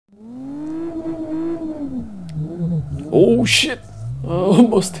Oh shit! I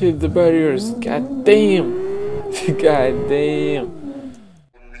almost hit the barriers. God damn! God damn!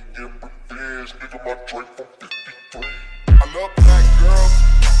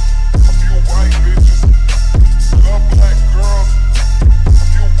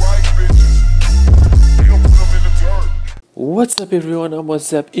 What's up everyone, I'm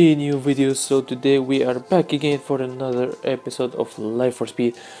Wazzup, a new video. So today we are back again for another episode of Life for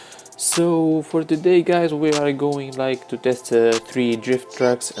Speed. So for today guys, we are going to test 3 drift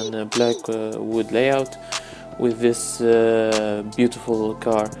tracks and a black wood layout with this beautiful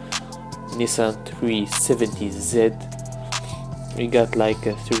Nissan 370Z. We got like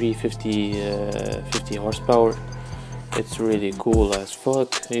a 350 horsepower. It's really cool as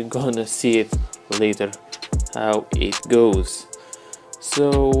fuck. You're gonna see it later how it goes.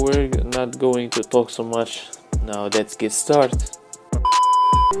 So we're not going to talk so much. Now let's get started.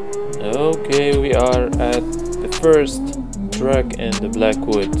 Okay, we are at the first track in the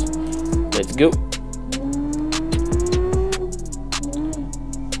Blackwood. Let's go.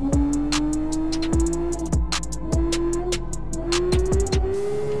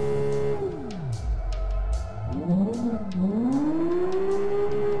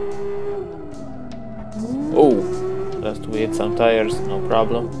 Oh, just we hit some tires, no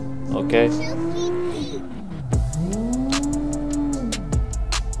problem. Okay.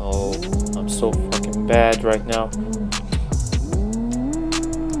 Oh, I'm so fucking bad right now.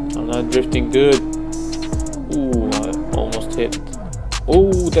 I'm not drifting good. Ooh, I almost hit.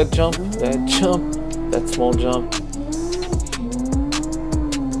 Oh, that jump, that small jump.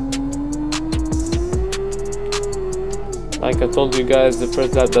 Like I told you guys, the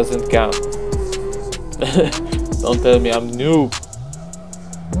first lap doesn't count. Don't tell me I'm noob.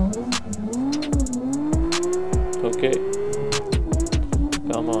 Okay,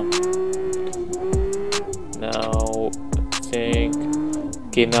 come on. Now I think.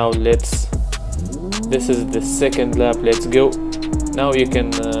 Okay, now let's. This is the second lap. Let's go. Now you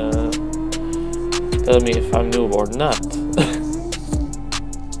can tell me if I'm noob or not.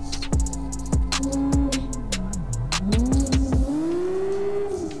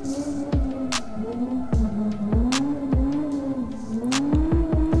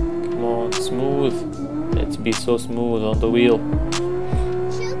 Smooth. Let's be so smooth on the wheel.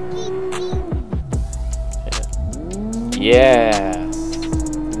 Yeah,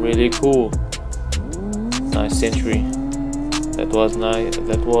 really cool. Nice entry. That was nice.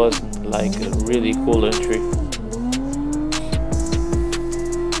 That was like a really cool entry.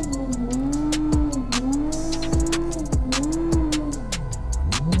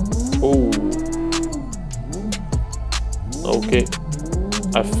 Oh. Okay.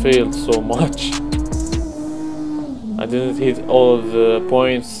 I failed so much. I didn't hit all of the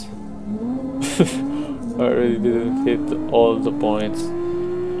points. I really didn't hit all the points.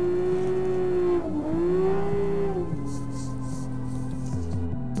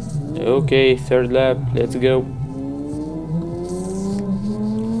 Okay, third lap, let's go.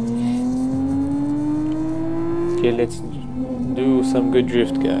 Okay, let's do some good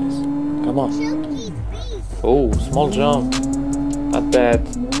drift, guys. Come on. Oh, small jump. Not bad.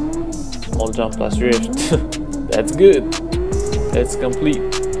 Small jump plus drift. That's good. That's complete.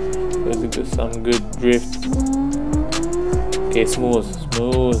 Let's do some good drift. Okay, smooth.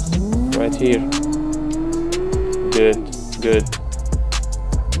 Right here. Good.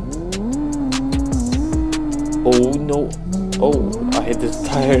 Oh no. Oh, I hit the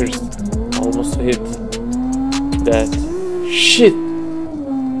tires. Almost hit that. Shit.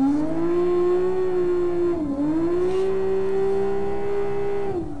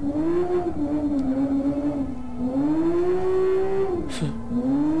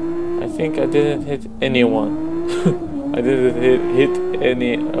 I think I didn't hit anyone. I didn't hit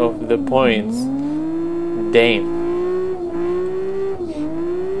any of the points. Damn.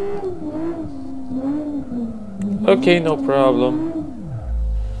 Okay, no problem.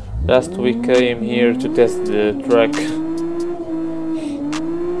 Last we came here to test the track.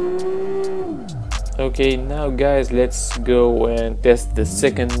 Okay, now guys, let's go and test the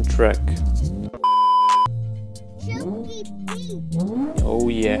second track. Oh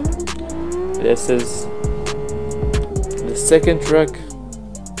yeah, this is the second track.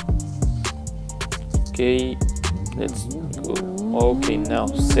 Okay, let's go. Okay, now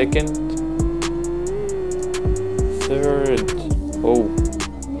second, third. Oh,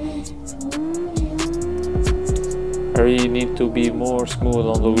 I really need to be more smooth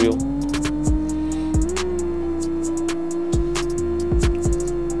on the wheel.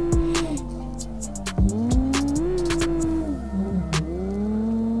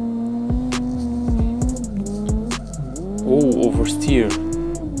 for steer.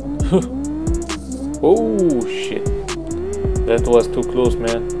 Oh shit, that was too close,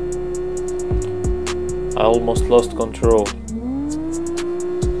 man. I almost lost control.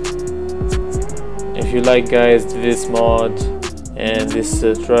 If you like, guys, this mod and this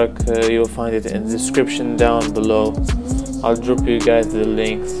truck, you'll find it in the description down below. I'll drop you guys the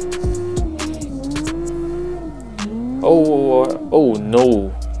links. Oh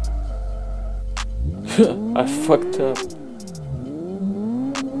no. I fucked up.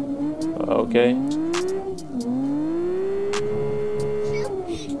 Okay.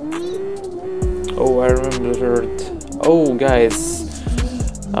 Oh, I remembered. Oh, guys,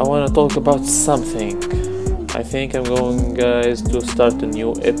 I want to talk about something. I think I'm going, guys, to start a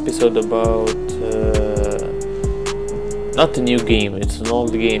new episode about not a new game, it's an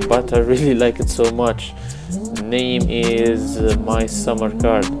old game, but I really like it so much. The name is My Summer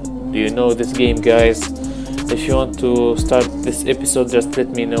Card. Do you know this game, guys? If you want to start this episode, just let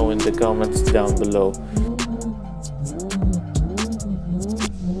me know in the comments down below.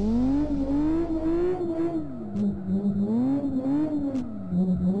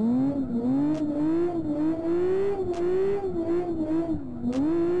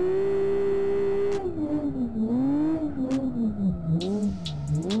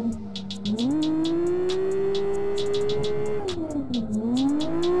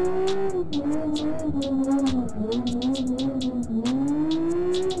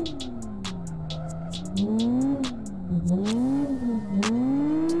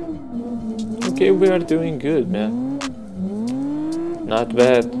 Okay, we are doing good, man. Not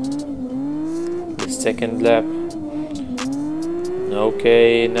bad. The second lap.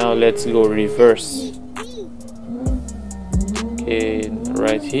 Okay, now let's go reverse. Okay,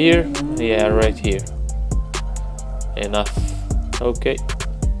 right here. Yeah, right here. Enough. Okay.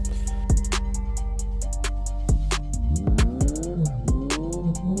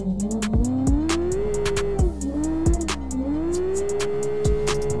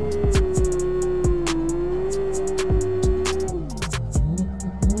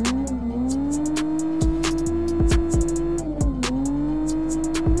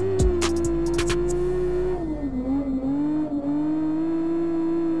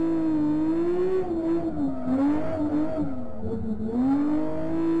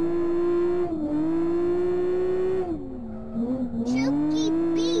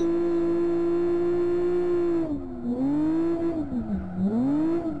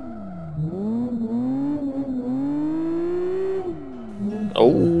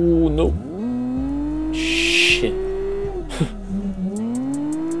 Oh no. Shit.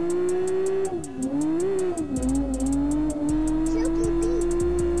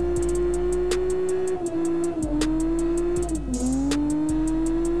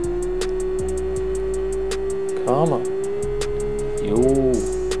 Come on. Yo.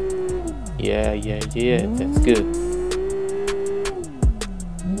 Yeah, that's good.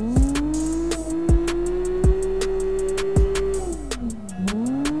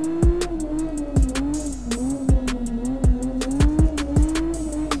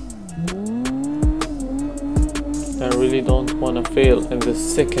 I really don't want to fail in the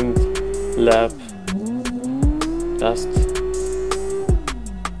second lap. Just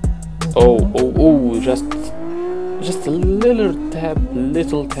a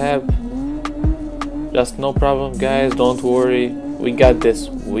little tap. Just no problem, guys, don't worry. We got this.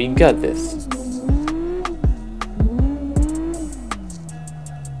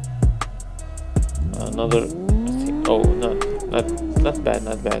 Another thing. Oh, not bad.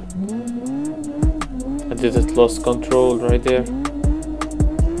 I didn't lost control right there.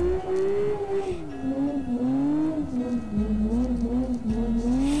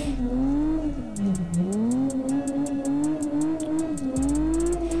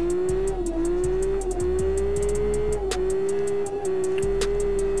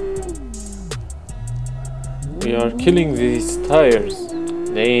 We are killing these tires.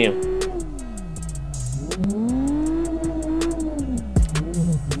 Damn.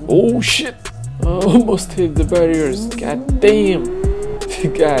 Oh shit. I almost hit the barriers. God damn.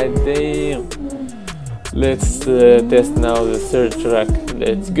 God damn. Let's test now the third track.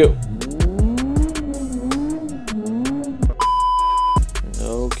 Let's go.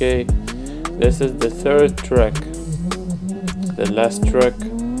 Okay. This is the third track. The last track.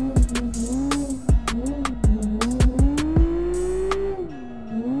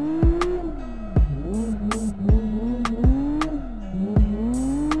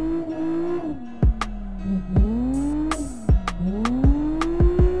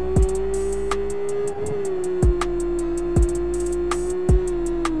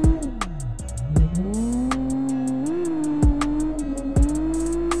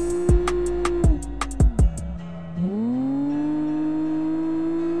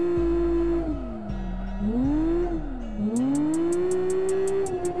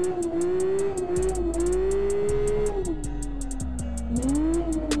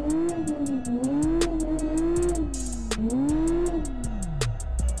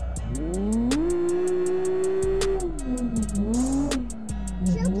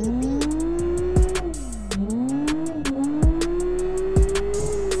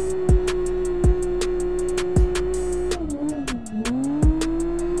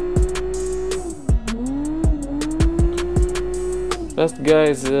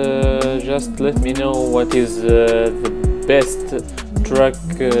 guys, just let me know what is the best track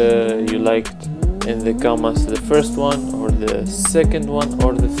you liked in the comments, the first one or the second one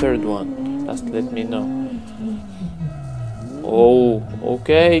or the third one. Just let me know. Oh,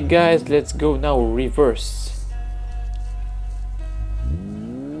 okay guys, let's go now reverse.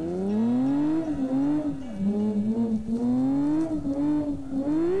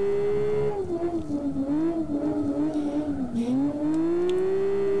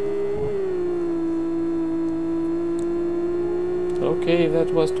 Okay,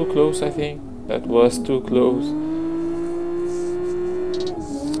 that was too close, I think. That was too close.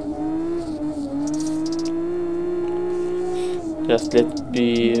 Just let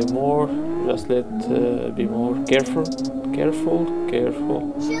be more careful.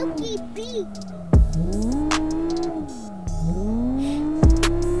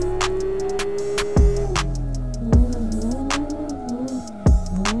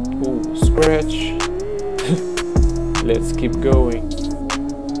 Ooh, scratch. Let's keep going.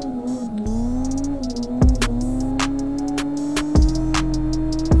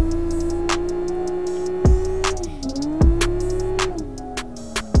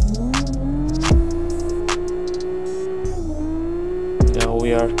 Now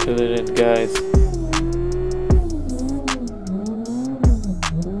we are killing it, guys.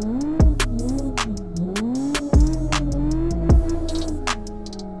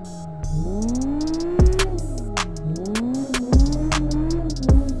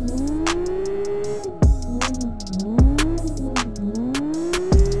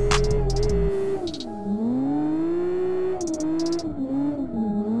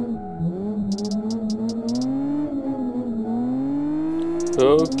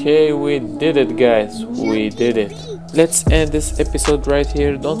 Okay, we did it, guys. We did it. Let's end this episode right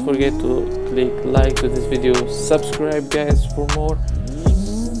here. Don't forget to click like to this video, subscribe guys for more,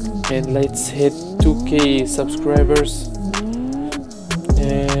 and let's hit 2k subscribers,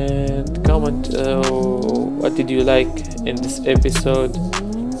 and comment what did you like in this episode,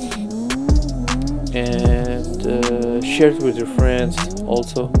 and share it with your friends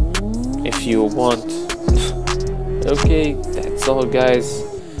also if you want. Okay, that's all guys.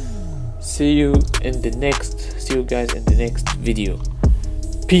 See you guys in the next video.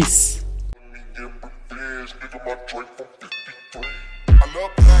 Peace. I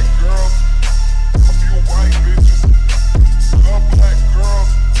love black girls, a few white bitches.